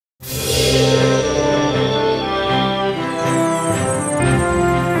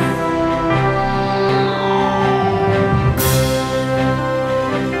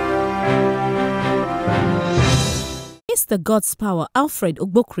Mr. God's Power Alfred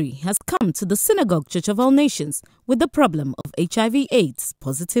Ogbokri has come to the Synagogue Church of All Nations with the problem of HIV/AIDS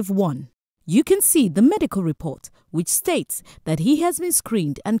 +1. You can see the medical report, which states that he has been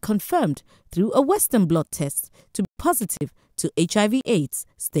screened and confirmed through a Western blot test to be positive to HIV/AIDS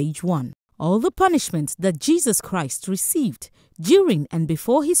stage 1. All the punishments that Jesus Christ received during and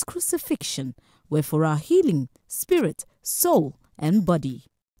before his crucifixion were for our healing, spirit, soul, and body.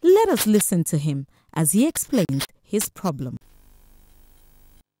 Let us listen to him as he explains his problem.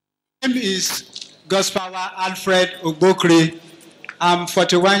 My name is God's Power Alfred Ogbokri. I'm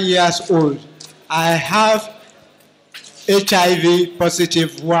 41 years old. I have HIV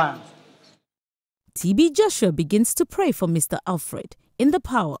 +1. TB Joshua begins to pray for Mr. Alfred in the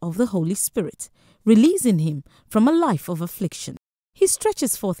power of the Holy Spirit, releasing him from a life of affliction. He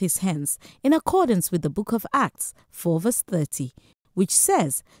stretches forth his hands in accordance with the book of Acts 4 verse 30, which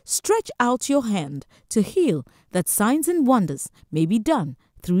says, "Stretch out your hand to heal, that signs and wonders may be done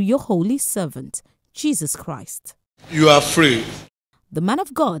through your holy servant, Jesus Christ." You are free. The man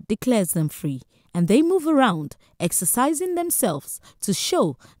of God declares them free, and they move around, exercising themselves to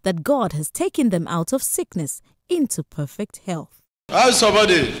show that God has taken them out of sickness into perfect health. How's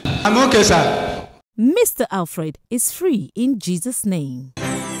somebody? I'm okay, sir. Mr. Alfred is free in Jesus' name.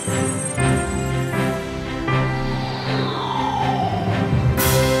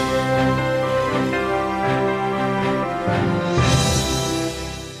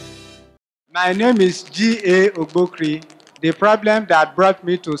 My name is G.A. Ogbokri. The problem that brought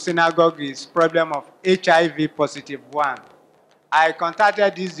me to synagogue is problem of HIV +1. I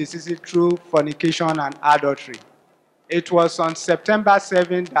contacted this disease through fornication and adultery. It was on September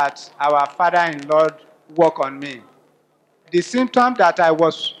 7 that our father-in-law worked on me. The symptom that I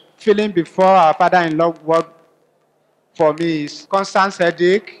was feeling before our father-in-law worked for me is constant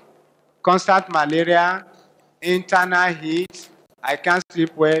headache, constant malaria, internal heat, I can't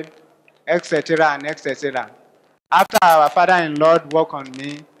sleep well, etc. and etc. After our father-in-law worked on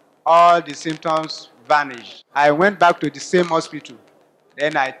me, all the symptoms vanished. I went back to the same hospital.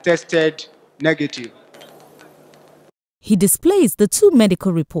 Then I tested negative. He displays the two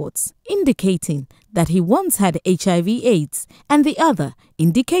medical reports indicating that he once had HIV/AIDS and the other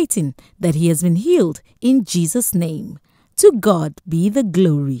indicating that he has been healed in Jesus' name. To God be the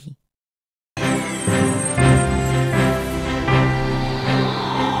glory.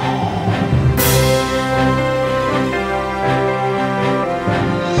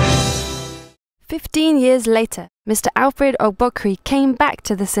 "15 years later, Mr. Alfred Ogbokri came back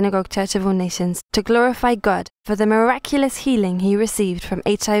to the Synagogue Church of All Nations to glorify God for the miraculous healing he received from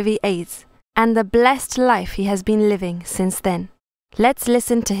HIV/AIDS and the blessed life he has been living since then. Let's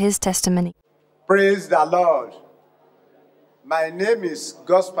listen to his testimony. Praise the Lord. My name is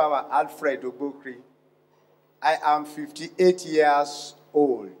God's Power Alfred Ogbokri. I am 58 years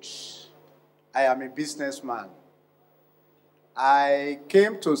old. I am a businessman. I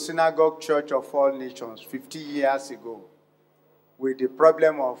came to Synagogue Church of All Nations 50 years ago with the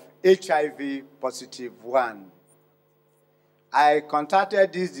problem of HIV +1. I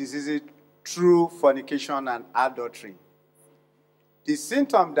contacted this disease through fornication and adultery. The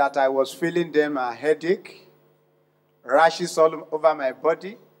symptoms that I was feeling them are headache, rashes all over my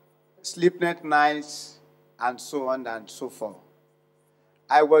body, sleepless nights, and so on and so forth.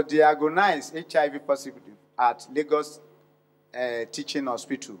 I was diagnosed HIV positive at Lagos Teaching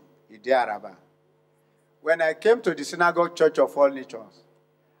Hospital, Idiaraba. When I came to the Synagogue Church of All Nations,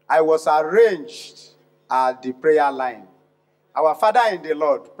 I was arranged at the prayer line. Our father in the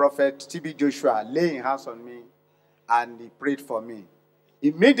Lord, Prophet TB Joshua, laying hands on me and he prayed for me.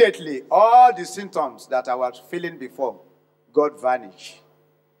 Immediately, all the symptoms that I was feeling before, God vanished.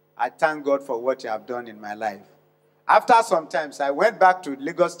 I thank God for what he has done in my life. After some time, I went back to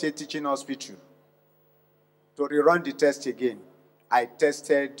Lagos State Teaching Hospital to rerun the test again. I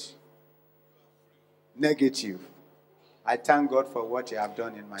tested negative. I thank God for what he has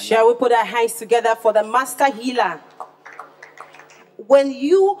done in my life. Shall we put our hands together for the master healer? When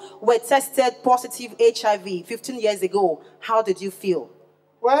you were tested positive HIV 15 years ago, how did you feel?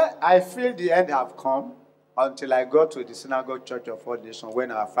 Well, I feel the end have come until I got to the Synagogue Church of All Nations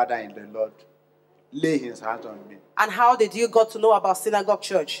when our father in the Lord lay his hand on me. And how did you got to know about Synagogue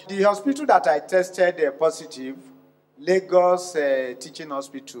Church? The hospital that I tested positive, Lagos Teaching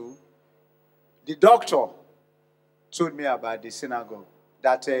Hospital, the doctor told me about the synagogue,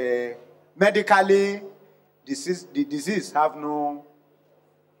 that medically the disease have no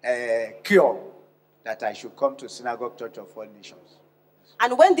cure, that I should come to Synagogue Church of All Nations.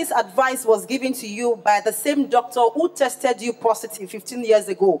 And when this advice was given to you by the same doctor who tested you positive 15 years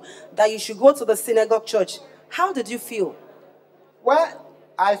ago, that you should go to the Synagogue Church, how did you feel?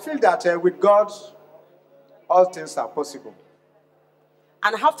 I feel that with God, all things are possible.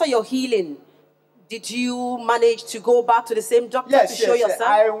 And after your healing, did you manage to go back to the same doctor to show yourself?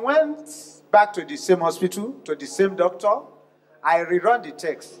 I went back to the same hospital, to the same doctor. I rerun the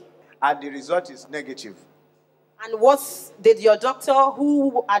test, and the result is negative. And what did your doctor,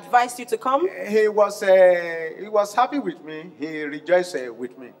 who advised you to come? He was happy with me. He rejoiced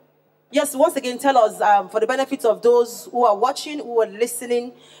with me. Yes, once again, tell us, for the benefit of those who are watching, who are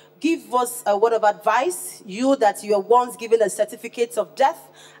listening, give us a word of advice. You that you were once given a certificate of death,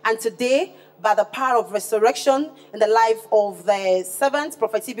 and today, by the power of resurrection in the life of the servant,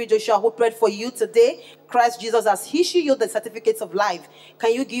 Prophet T.B. Joshua, who prayed for you today, Christ Jesus has issued you the certificates of life.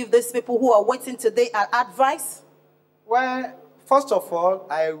 Can you give these people who are waiting today an advice? Well, first of all,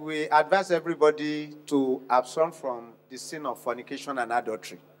 I will advise everybody to abstain from the sin of fornication and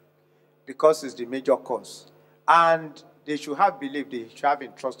adultery, because it's the major cause. And they should have belief, they should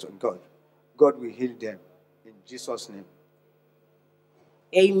have trust in God. God will heal them in Jesus' name.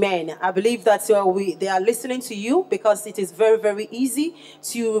 Amen. I believe that they are listening to you, because it is very, very easy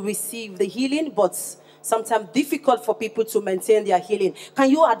to receive the healing, but sometimes difficult for people to maintain their healing. Can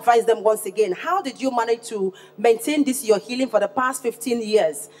you advise them once again? How did you manage to maintain your healing for the past 15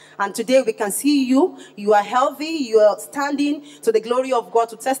 years? And today we can see you are healthy, you are standing to the glory of God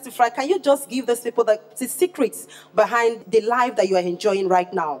to testify. Can you just give those people the secrets behind the life that you are enjoying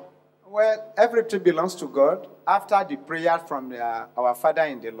right now? Well, everything belongs to God. After the prayer from our Father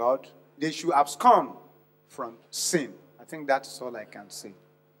in the Lord, they should abscond from sin. I think that's all I can say.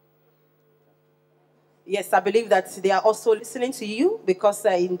 Yes, I believe that they are also listening to you, because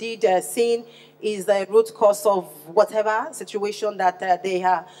indeed sin is the root cause of whatever situation that they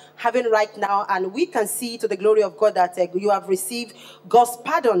are having right now. And we can see to the glory of God that you have received God's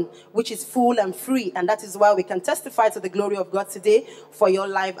pardon, which is full and free. And that is why we can testify to the glory of God today for your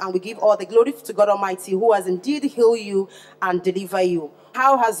life. And we give all the glory to God Almighty, who has indeed healed you and delivered you.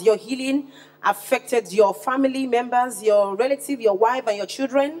 How has your healing affected your family members, your relative, your wife, and your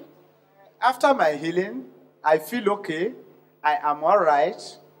children? After my healing, I feel okay. I am all right.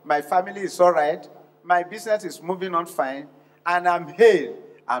 My family is all right. My business is moving on fine. And I'm healed.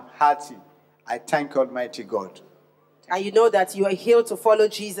 I'm healthy. I thank Almighty God. And you know that you are healed to follow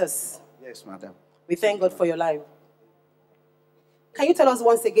Jesus. Yes, madam. We thank God for your life. Can you tell us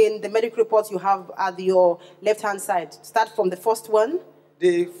once again the medical report you have at your left-hand side? Start from the first one.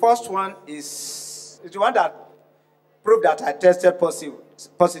 The first one is the one that proved that I tested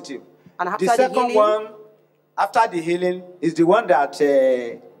positive. And after the second healing, one, after the healing, is the one that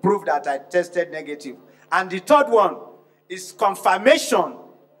proved that I tested negative. And the third one is confirmation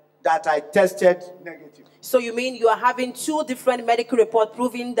that I tested negative. So you mean you are having two different medical reports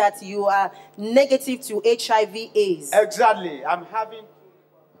proving that you are negative to HIV/AIDS? Exactly. I'm having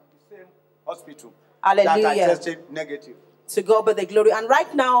the same hospital. Hallelujah. That I tested negative. To God be the glory. And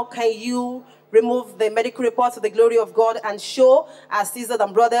right now, can you remove the medical report to the glory of God and show our sisters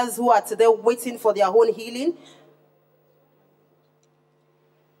and brothers who are today waiting for their own healing?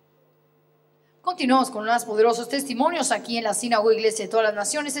 Continuamos con más poderosos testimonios aquí en la Sinagoga Iglesia de todas las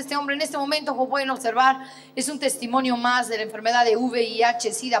Naciones. Este hombre en este momento, como pueden observar, es un testimonio más de la enfermedad de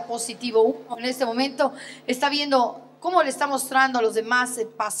VIH, SIDA positivo. En este momento está viendo cómo le está mostrando a los demás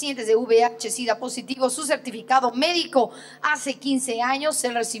pacientes de VIH, SIDA positivo su certificado médico. Hace 15 años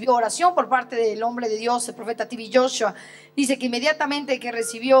él recibió oración por parte del hombre de Dios, el profeta T.B. Joshua. Dice que inmediatamente que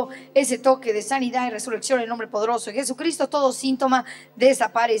recibió ese toque de sanidad y resurrección en el nombre poderoso de Jesucristo, todo síntoma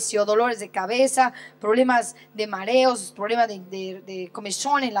desapareció. Dolores de cabeza, problemas de mareos, problemas de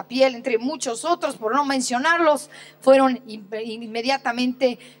comezón en la piel, entre muchos otros, por no mencionarlos, fueron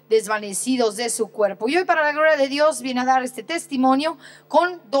inmediatamente desvanecidos de su cuerpo. Y hoy, para la gloria de Dios, viene a dar este testimonio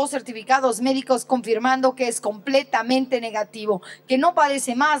con 2 certificados médicos confirmando que es completamente negativo, que no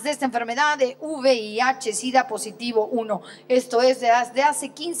padece más de esta enfermedad de VIH, SIDA positivo 1. Esto es de hace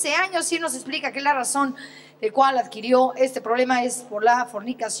 15 años y nos explica que la razón del cual adquirió este problema es por la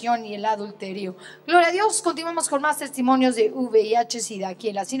fornicación y el adulterio. Gloria a Dios. Continuamos con más testimonios de VIH/SIDA aquí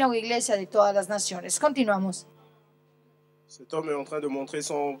en la Sinagoga Iglesia de todas las Naciones. Continuamos. Cet homme est en train de montrer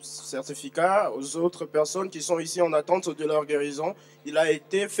son certificat aux autres personnes qui sont ici en attente de leur guérison. Il a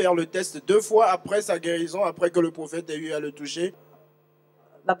été faire le test 2 fois après sa guérison, après que le prophète ait eu à le toucher.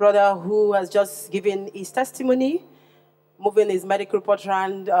 The brother who has just given his testimony, moving his medical report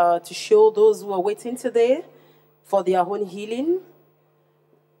around to show those who are waiting today for their own healing.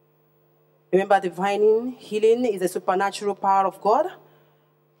 Remember, divine healing is a supernatural power of God,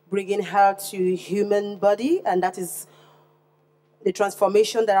 bringing health to human body, and that is the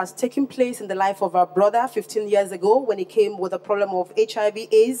transformation that has taken place in the life of our brother 15 years ago when he came with a problem of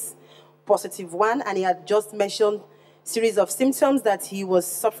HIV/AIDS positive 1, and he had just mentioned a series of symptoms that he was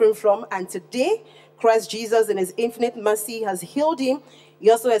suffering from, and today Christ Jesus in his infinite mercy has healed him. He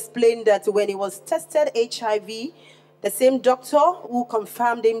also explained that when he was tested HIV, the same doctor who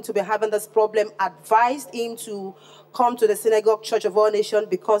confirmed him to be having this problem advised him to come to the Synagogue Church of All Nations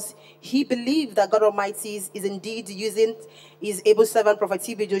because he believed that God Almighty is indeed using his able servant, Prophet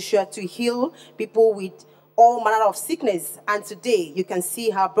T.B. Joshua, to heal people with all manner of sickness. And today, you can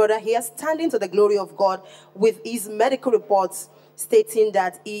see our brother here standing to the glory of God with his medical reports stating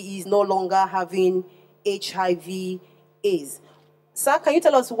that he is no longer having HIV/AIDS. Sir, can you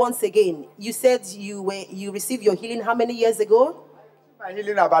tell us once again, you said you received your healing how many years ago? My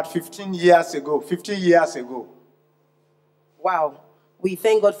healing about 15 years ago, 50 years ago. Wow. We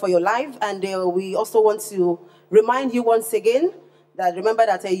thank God for your life, and we also want to remind you once again that remember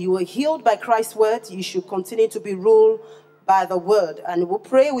that you were healed by Christ's word. You should continue to be ruled by the word. And we'll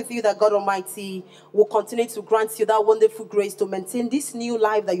pray with you that God Almighty will continue to grant you that wonderful grace to maintain this new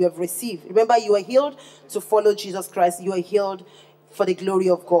life that you have received. Remember, you are healed to follow Jesus Christ. You are healed for the glory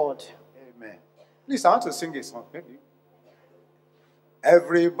of God. Amen. Please, I want to sing a song. Maybe.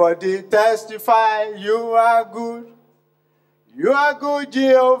 Everybody testify, you are good. You are good,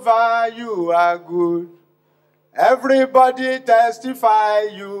 Jehovah, you are good. Everybody testify,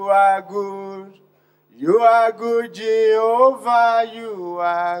 you are good. You are good, Jehovah, you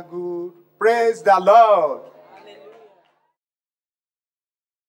are good. Praise the Lord.